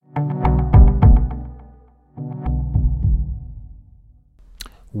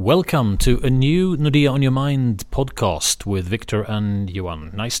Welcome to a new Nordea on Your Mind podcast with Victor and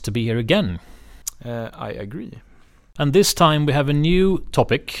Johan. Nice to be here again. I agree. And this time we have a new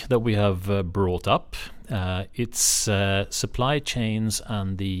topic that we have brought up. It's supply chains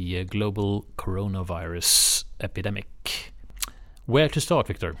and the global coronavirus epidemic. Where to start,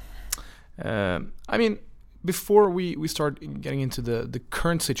 Victor? Before we start getting into the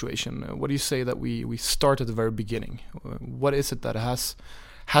current situation, what do you say that we start at the very beginning? What is it that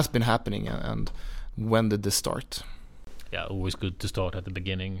has been happening, and when did this start? Yeah, always good to start at the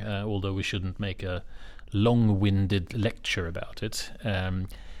beginning, although we shouldn't make a long-winded lecture about it.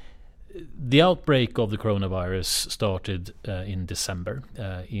 The outbreak of the coronavirus started in December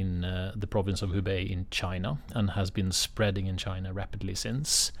in the province of Hubei in China and has been spreading in China rapidly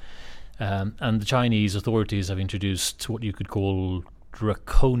since. And the Chinese authorities have introduced what you could call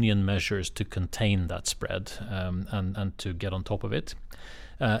draconian measures to contain that spread and to get on top of it.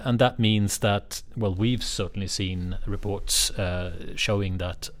 And that means that, well, we've certainly seen reports showing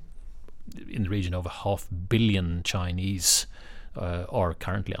that in the region of 500 million Chinese are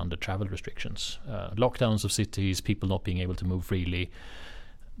currently under travel restrictions. Lockdowns of cities, people not being able to move freely,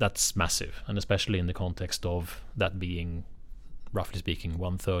 that's massive. And especially in the context of that being, roughly speaking,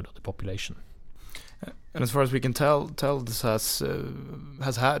 1/3 of the population. And as far as we can tell this has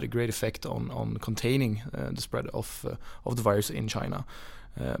had a great effect on containing the spread of the virus in China.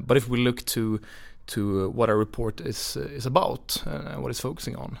 But if we look to what our report is about, what it's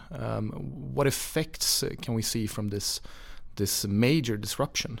focusing on, what effects can we see from this major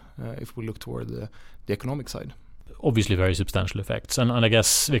disruption if we look toward the economic side? Obviously very substantial effects. And I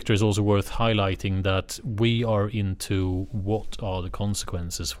guess, Victor, is also worth highlighting that we are into what are the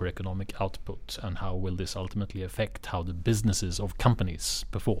consequences for economic output and how will this ultimately affect how the businesses of companies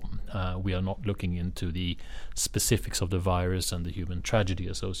perform. We are not looking into the specifics of the virus and the human tragedy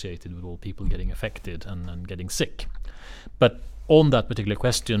associated with all people getting affected and getting sick. But on that particular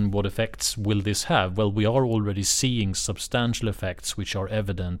question, what effects will this have? Well, we are already seeing substantial effects which are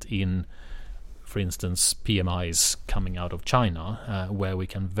evident in, for instance, PMIs coming out of China, where we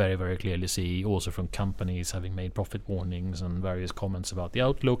can very, very clearly see, also from companies having made profit warnings and various comments about the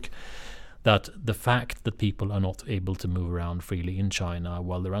outlook, that the fact that people are not able to move around freely in China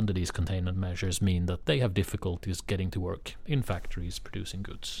while they're under these containment measures mean that they have difficulties getting to work in factories producing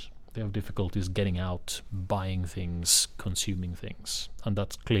goods. They have difficulties getting out, buying things, consuming things. And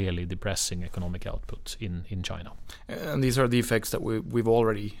that's clearly depressing economic output in China. And these are the effects that we've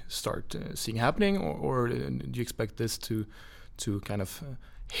already started seeing happening, or do you expect this to kind of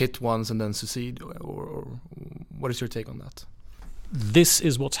hit once and then succeed? Or what is your take on that? This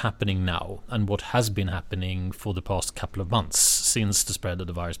is what's happening now and what has been happening for the past couple of months since the spread of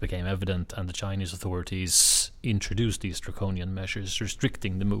the virus became evident and the Chinese authorities introduced these draconian measures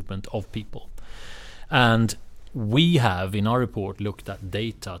restricting the movement of people. And we have, in our report, looked at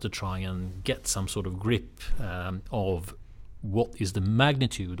data to try and get some sort of grip of what is the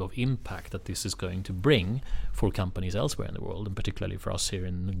magnitude of impact that this is going to bring for companies elsewhere in the world, and particularly for us here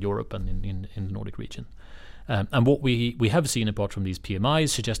in Europe and in the Nordic region. And what we have seen, apart from these PMIs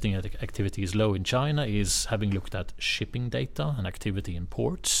suggesting that activity is low in China, is having looked at shipping data and activity in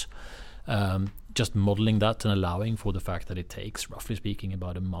ports, just modeling that and allowing for the fact that it takes, roughly speaking,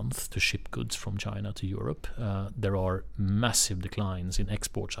 about a month to ship goods from China to Europe. There are massive declines in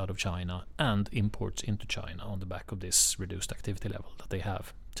exports out of China and imports into China on the back of this reduced activity level that they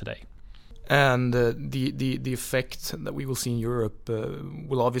have today. And the effect that we will see in Europe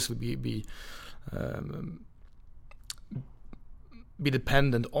will obviously be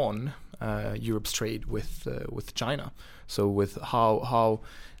dependent on Europe's trade with China. So with how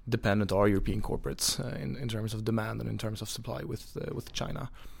dependent are European corporates in terms of demand and in terms of supply with China.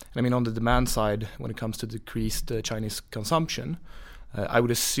 And I mean, on the demand side, when it comes to decreased Chinese consumption, I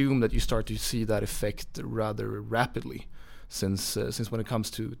would assume that you start to see that effect rather rapidly, since when it comes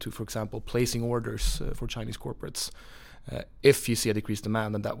to for example, placing orders for Chinese corporates, if you see a decreased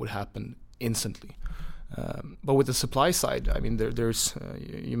demand, then that would happen instantly. But with the supply side, I mean, there's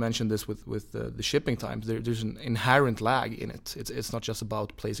you mentioned this with the shipping times. There's an inherent lag in it. It's not just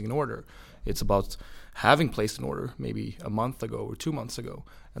about placing an order. It's about having placed an order maybe a month ago or 2 months ago,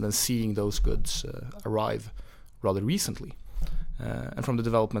 and then seeing those goods arrive rather recently. And from the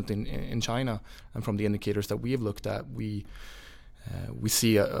development in China and from the indicators that we have looked at, we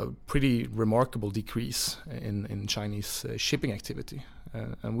see a pretty remarkable decrease in Chinese shipping activity.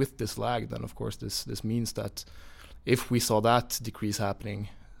 And with this lag, then of course this means that if we saw that decrease happening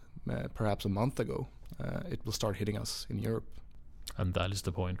perhaps a month ago, it will start hitting us in Europe. And that is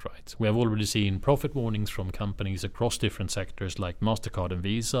the point, right? We have already seen profit warnings from companies across different sectors like MasterCard and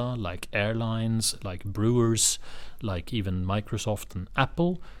Visa, like airlines, like brewers, like even Microsoft and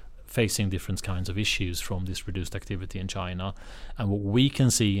Apple, facing different kinds of issues from this reduced activity in China. And what we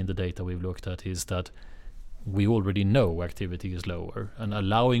can see in the data we've looked at is that we already know activity is lower, and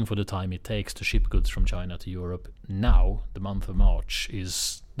allowing for the time it takes to ship goods from China to Europe now, the month of March,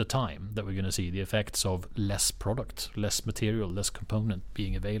 is the time that we're going to see the effects of less product, less material, less component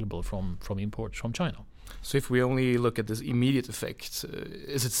being available from imports from China. So if we only look at this immediate effect,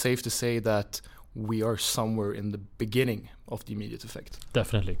 is it safe to say that we are somewhere in the beginning of the immediate effect?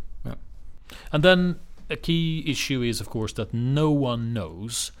 Definitely. Yeah. And then a key issue is, of course, that no one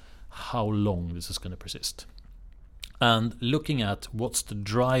knows how long this is going to persist. And looking at what's the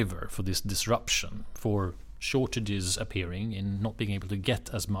driver for this disruption, for shortages appearing in not being able to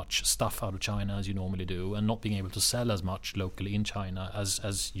get as much stuff out of China as you normally do, and not being able to sell as much locally in China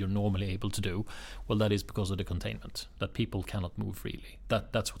as you're normally able to do, well, that is because of the containment, that people cannot move freely.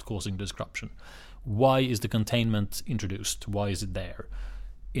 That's what's causing the disruption. Why is the containment introduced? Why is it there?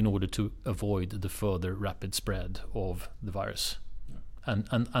 In order to avoid the further rapid spread of the virus.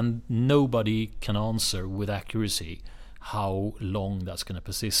 And nobody can answer with accuracy how long that's going to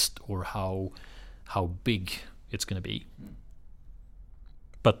persist or how big it's going to be.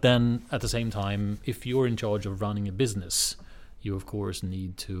 But then at the same time, if you're in charge of running a business, you of course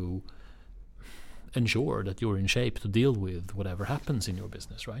need to ensure that you're in shape to deal with whatever happens in your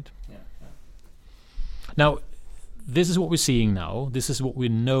business, right? Yeah. Now, this is what we're seeing now. This is what we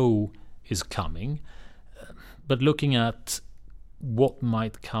know is coming. But looking at what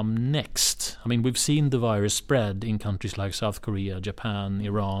might come next. I mean, we've seen the virus spread in countries like South Korea, Japan,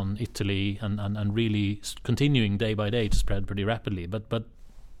 Iran, Italy, and really continuing day by day to spread pretty rapidly. But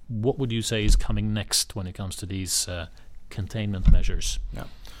what would you say is coming next when it comes to these containment measures? Yeah.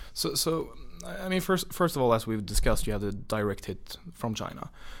 So I mean, first of all, as we've discussed, you have the direct hit from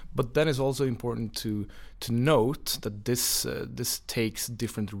China, but then it's also important to note that this takes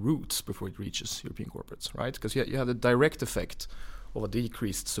different routes before it reaches European corporates, right? Because you have the direct effect of a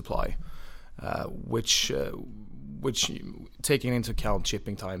decreased supply, which taking into account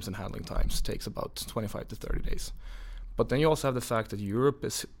shipping times and handling times takes about 25 to 30 days. But then you also have the fact that Europe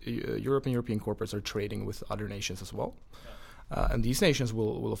and European corporates are trading with other nations as well. And these nations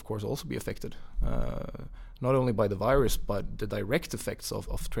will of course also be affected, not only by the virus, but the direct effects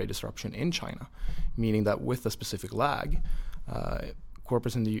of trade disruption in China, meaning that with a specific lag,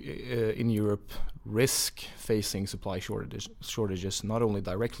 corporates in Europe risk facing supply shortages not only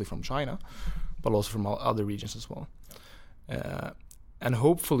directly from China, but also from other regions as well. And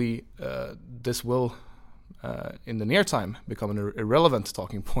hopefully this will, in the near time, become an irrelevant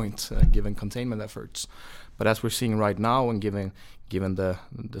talking point given containment efforts. But as we're seeing right now, and given the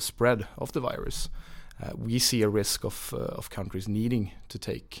spread of the virus, we see a risk of countries needing to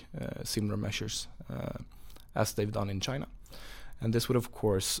take similar measures as they've done in China. And this would, of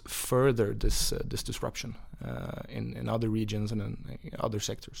course, further this disruption in other regions and in other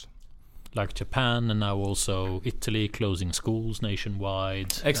sectors. Like Japan and now also Italy closing schools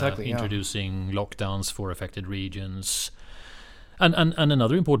nationwide, introducing lockdowns for affected regions. And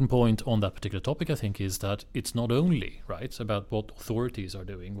another important point on that particular topic, I think, is that it's not only about what authorities are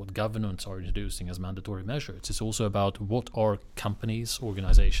doing, what governments are introducing as mandatory measures. It's also about what are companies,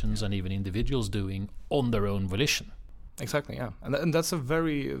 organizations, and even individuals doing on their own volition. Exactly, yeah, and that's a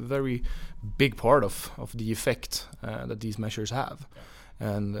very, very big part of the effect that these measures have.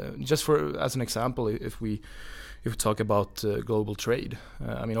 And just as an example, if we talk about global trade,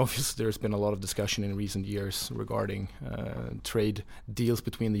 I mean, obviously there's been a lot of discussion in recent years regarding trade deals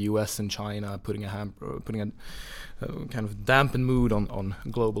between the U.S. and China, putting a kind of dampened mood on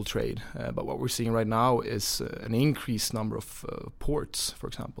global trade. But what we're seeing right now is an increased number of ports, for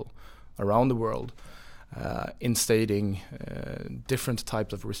example, around the world, instating different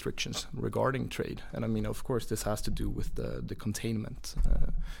types of restrictions regarding trade. And I mean, of course, this has to do with the containment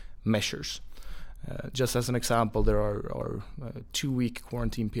measures. Just as an example, there are 2-week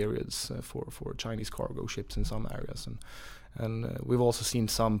quarantine periods for Chinese cargo ships in some areas. And we've also seen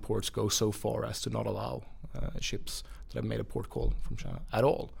some ports go so far as to not allow ships that have made a port call from China at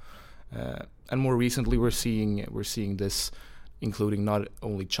all. And more recently, we're seeing this including not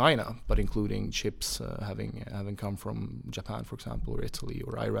only China, but including ships having come from Japan, for example, or Italy,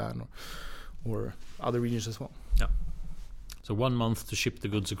 or Iran, or other regions as well. Yeah. So 1 month to ship the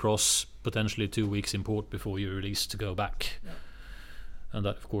goods across, potentially 2 weeks in port before you're released to go back. Yeah. And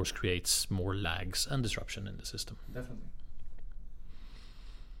that, of course, creates more lags and disruption in the system. Definitely.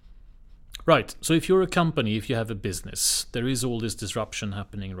 Right. So if you're a company, if you have a business, there is all this disruption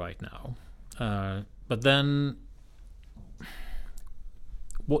happening right now. But then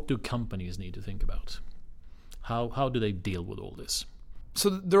what do companies need to think about? How do they deal with all this? So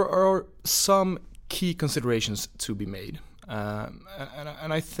there are some key considerations to be made.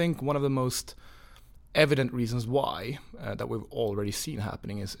 And I think one of the most evident reasons why that we've already seen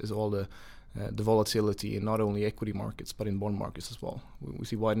happening is all the volatility in not only equity markets but in bond markets as well. We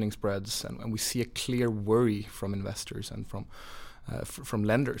see widening spreads, and we see a clear worry from investors and from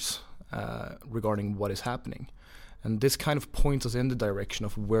lenders regarding what is happening. And this kind of points us in the direction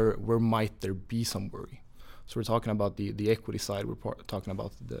of where might there be some worry. So we're talking about the equity side. We're talking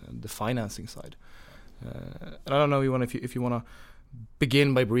about the financing side. And I don't know, Johan, if you want to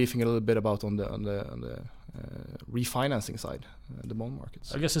begin by briefing a little bit about on the refinancing side, the bond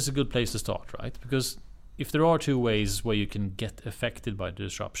markets. I guess it's a good place to start, right? Because if there are two ways where you can get affected by the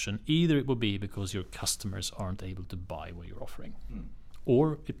disruption, either it will be because your customers aren't able to buy what you're offering,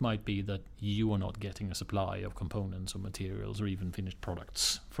 or it might be that you are not getting a supply of components or materials or even finished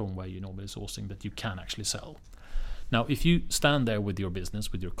products from where you're normally sourcing that you can actually sell. Now, if you stand there with your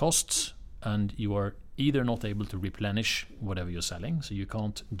business, with your costs, and you are either not able to replenish whatever you're selling, so you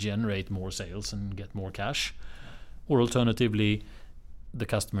can't generate more sales and get more cash, or alternatively, the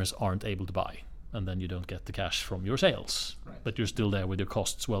customers aren't able to buy, and then you don't get the cash from your sales, but you're still there with your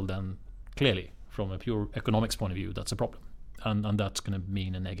costs, well then, clearly, from a pure economics point of view, that's a problem. And that's going to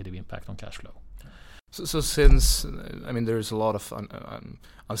mean a negative impact on cash flow. So since, I mean, there's a lot of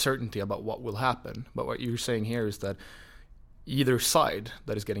uncertainty about what will happen, but what you're saying here is that either side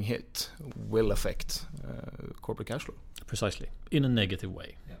that is getting hit will affect corporate cash flow. Precisely, in a negative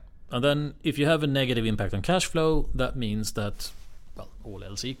way. Yeah. And then if you have a negative impact on cash flow, that means that, well, all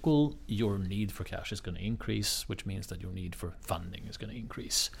else equal, your need for cash is going to increase, which means that your need for funding is going to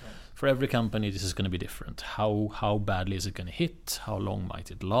increase. Right. For every company, this is going to be different. How badly is it going to hit? How long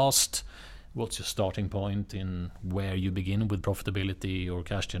might it last? What's your starting point in where you begin with profitability or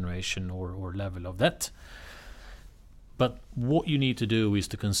cash generation or level of debt? But what you need to do is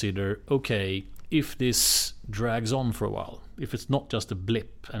to consider, okay, if this drags on for a while, if it's not just a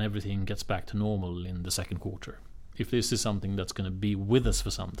blip and everything gets back to normal in the second quarter, if this is something that's going to be with us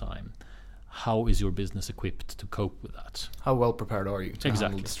for some time, how is your business equipped to cope with that? How well prepared are you to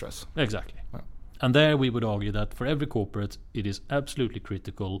handle the stress? Exactly. Yeah. And there we would argue that for every corporate, it is absolutely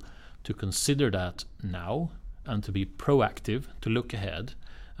critical to consider that now and to be proactive, to look ahead.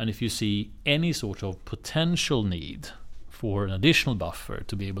 And if you see any sort of potential need for an additional buffer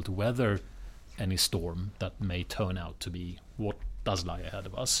to be able to weather any storm that may turn out to be what does lie ahead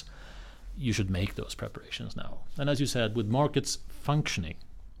of us, you should make those preparations now. And as you said, with markets functioning,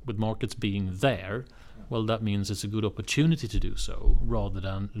 with markets being there, well, that means it's a good opportunity to do so rather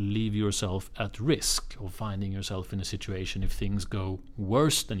than leave yourself at risk of finding yourself in a situation if things go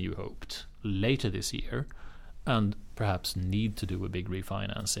worse than you hoped later this year and perhaps need to do a big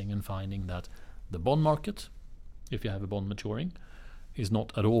refinancing and finding that the bond market, if you have a bond maturing, is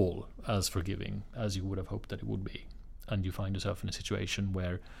not at all as forgiving as you would have hoped that it would be. And you find yourself in a situation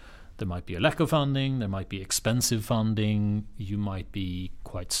where there might be a lack of funding, there might be expensive funding, you might be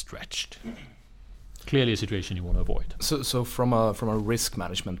quite stretched. Clearly a situation you want to avoid. So from a risk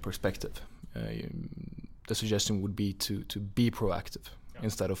management perspective, the suggestion would be to be proactive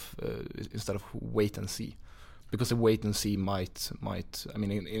instead of wait and see. Because the wait and see might I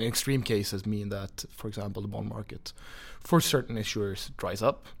mean, in extreme cases mean that, for example, the bond market for certain issuers dries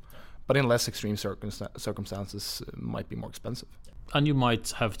up, but in less extreme circumstances might be more expensive. And you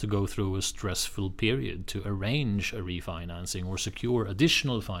might have to go through a stressful period to arrange a refinancing or secure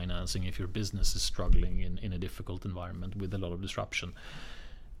additional financing if your business is struggling in a difficult environment with a lot of disruption.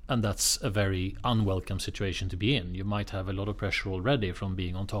 And that's a very unwelcome situation to be in. You might have a lot of pressure already from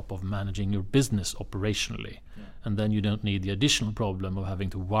being on top of managing your business operationally. Yeah. And then you don't need the additional problem of having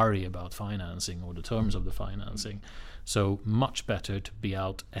to worry about financing or the terms of the financing. So much better to be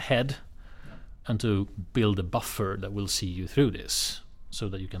out ahead and to build a buffer that will see you through this so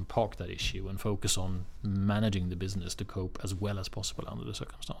that you can park that issue and focus on managing the business to cope as well as possible under the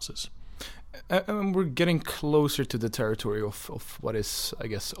circumstances. And we're getting closer to the territory of what is, I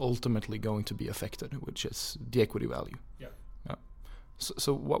guess, ultimately going to be affected, which is the equity value. Yeah.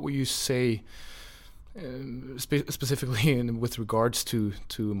 So what would you say specifically with regards to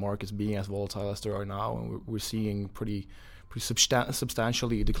markets being as volatile as they are now, and we're seeing pretty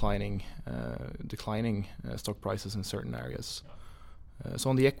substantially declining stock prices in certain areas. So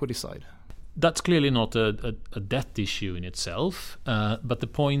on the equity side, that's clearly not a debt issue in itself, but the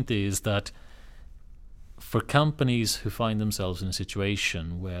point is that for companies who find themselves in a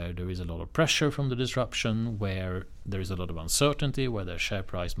situation where there is a lot of pressure from the disruption, where there is a lot of uncertainty, where their share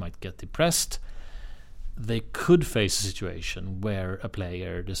price might get depressed, they could face a situation where a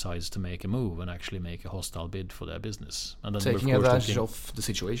player decides to make a move and actually make a hostile bid for their business. And then taking advantage of the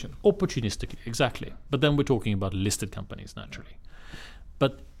situation. Opportunistically, exactly. But then we're talking about listed companies, naturally.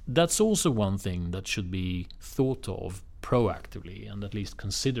 But that's also one thing that should be thought of proactively and at least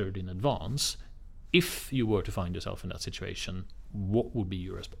considered in advance. If you were to find yourself in that situation, what would be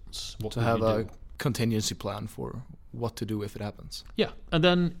your response? What to have a contingency plan for what to do if it happens. Yeah, and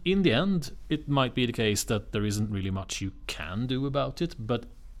then in the end, it might be the case that there isn't really much you can do about it, but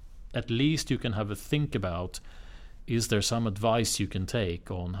at least you can have a think about, is there some advice you can take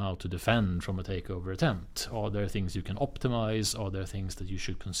on how to defend from a takeover attempt? Are there things you can optimize? Are there things that you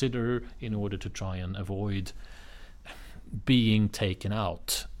should consider in order to try and avoid being taken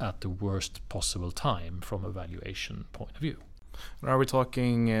out at the worst possible time from a valuation point of view? And are we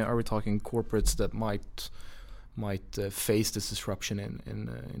talking corporates that might face this disruption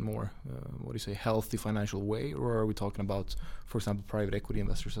in more healthy financial way, or are we talking about, for example, private equity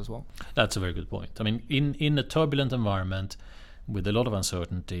investors as well? That's a very good point. I mean, in a turbulent environment with a lot of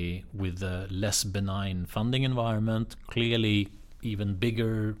uncertainty, with a less benign funding environment, clearly even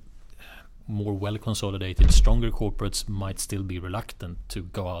bigger, more well consolidated, stronger corporates might still be reluctant to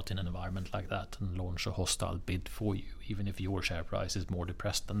go out in an environment like that and launch a hostile bid for you, even if your share price is more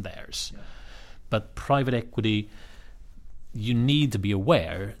depressed than theirs. Yeah. But private equity, you need to be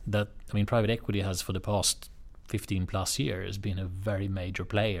aware that, private equity has for the past 15 plus years been a very major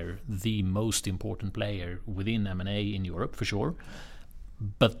player, the most important player within M&A in Europe for sure.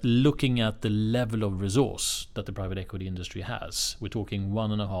 But looking at the level of resource that the private equity industry has, we're talking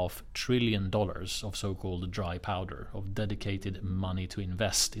 $1.5 trillion of so-called dry powder, of dedicated money to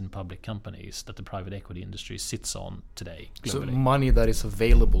invest in public companies that the private equity industry sits on today globally. So money that is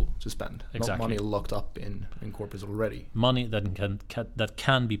available to spend, exactly. Not money locked up in corporates already. Money that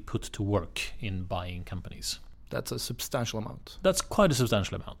can be put to work in buying companies. That's a substantial amount. That's quite a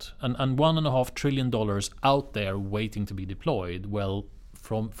substantial amount. And $1.5 trillion out there waiting to be deployed, well,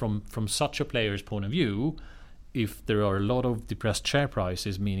 from such a player's point of view, if there are a lot of depressed share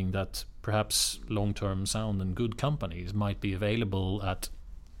prices, meaning that perhaps long-term sound and good companies might be available at,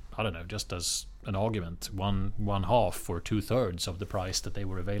 just as an argument, one half or 2/3 of the price that they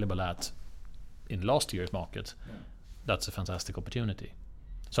were available at in last year's market, that's a fantastic opportunity.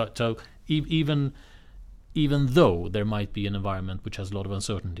 So even though there might be an environment which has a lot of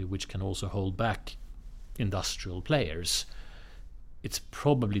uncertainty, which can also hold back industrial players, it's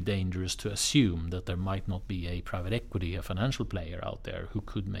probably dangerous to assume that there might not be a private equity, a financial player out there who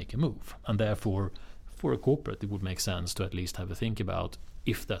could make a move. And therefore, for a corporate, it would make sense to at least have a think about,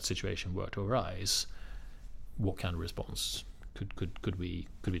 if that situation were to arise, what kind of response could we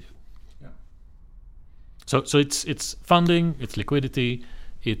do? Yeah. So it's funding, it's liquidity,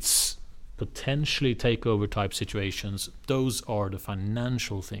 it's potentially takeover type situations. Those are the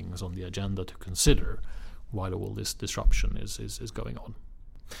financial things on the agenda to consider while all this disruption is going on.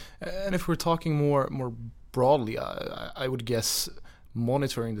 And if we're talking more broadly, I would guess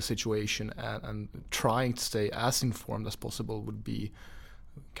monitoring the situation and trying to stay as informed as possible would be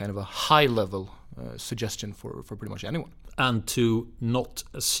kind of a high-level suggestion for pretty much anyone. And to not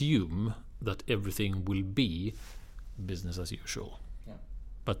assume that everything will be business as usual,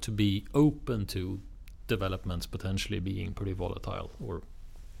 but to be open to developments potentially being pretty volatile or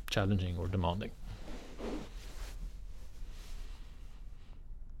challenging or demanding.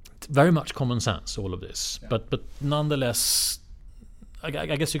 It's very much common sense, all of this, but nonetheless, I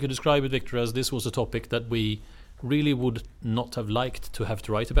guess you could describe it, Victor, as this was a topic that we really would not have liked to have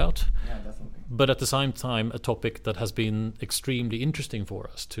to write about. Yeah, definitely. But at the same time, a topic that has been extremely interesting for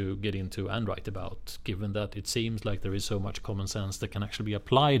us to get into and write about, given that it seems like there is so much common sense that can actually be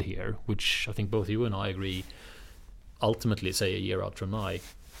applied here, which I think both you and I agree, ultimately, say a year out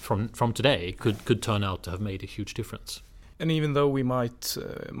from today, could turn out to have made a huge difference. And even though we might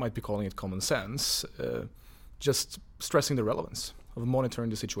be calling it common sense, just stressing the relevance of monitoring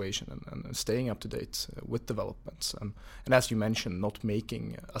the situation and staying up to date with developments. And as you mentioned, not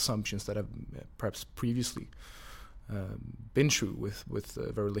making assumptions that have perhaps previously been true with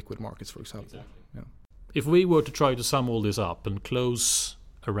very liquid markets, for example. Exactly. Yeah. If we were to try to sum all this up and close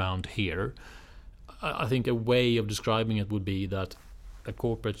around here, I think a way of describing it would be that a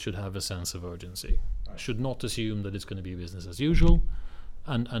corporate should have a sense of urgency, should not assume that it's going to be business as usual,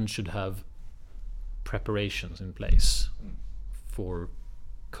 and should have preparations in place for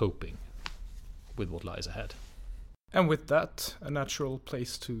coping with what lies ahead. And with that, a natural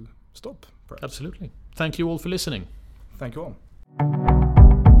place to stop perhaps. Absolutely. Thank you all for listening. Thank you all.